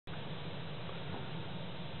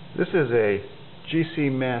This is a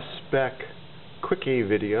GC Mass Spec Quickie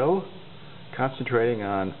video concentrating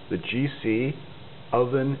on the GC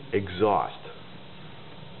oven exhaust.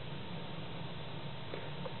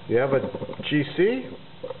 You have a GC, it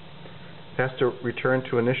has to return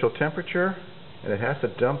to initial temperature, and it has to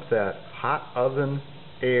dump that hot oven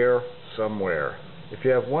air somewhere. If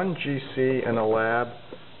you have one GC in a lab,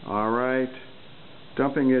 alright,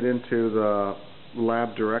 dumping it into the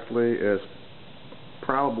lab directly is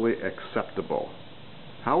probably acceptable.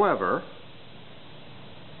 However,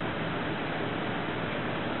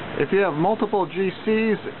 if you have multiple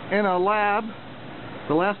GCs in a lab,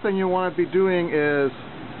 the last thing you want to be doing is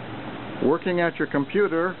working at your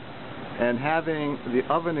computer and having the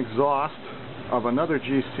oven exhaust of another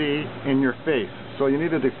GC in your face. So you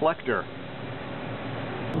need a deflector.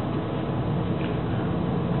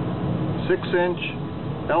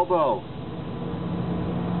 6-inch elbow,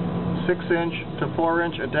 6-inch to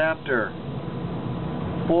 4-inch adapter,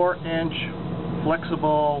 4-inch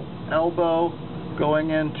flexible elbow going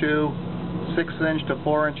into 6-inch to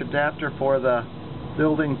 4-inch adapter for the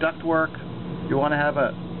building ductwork. You want to have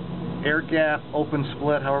a air gap, open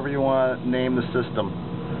split, however you want to name the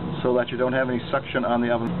system, so that you don't have any suction on the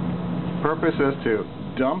oven. The purpose is to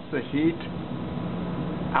dump the heat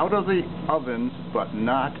out of the ovens, but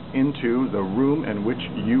not into the room in which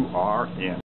you are in.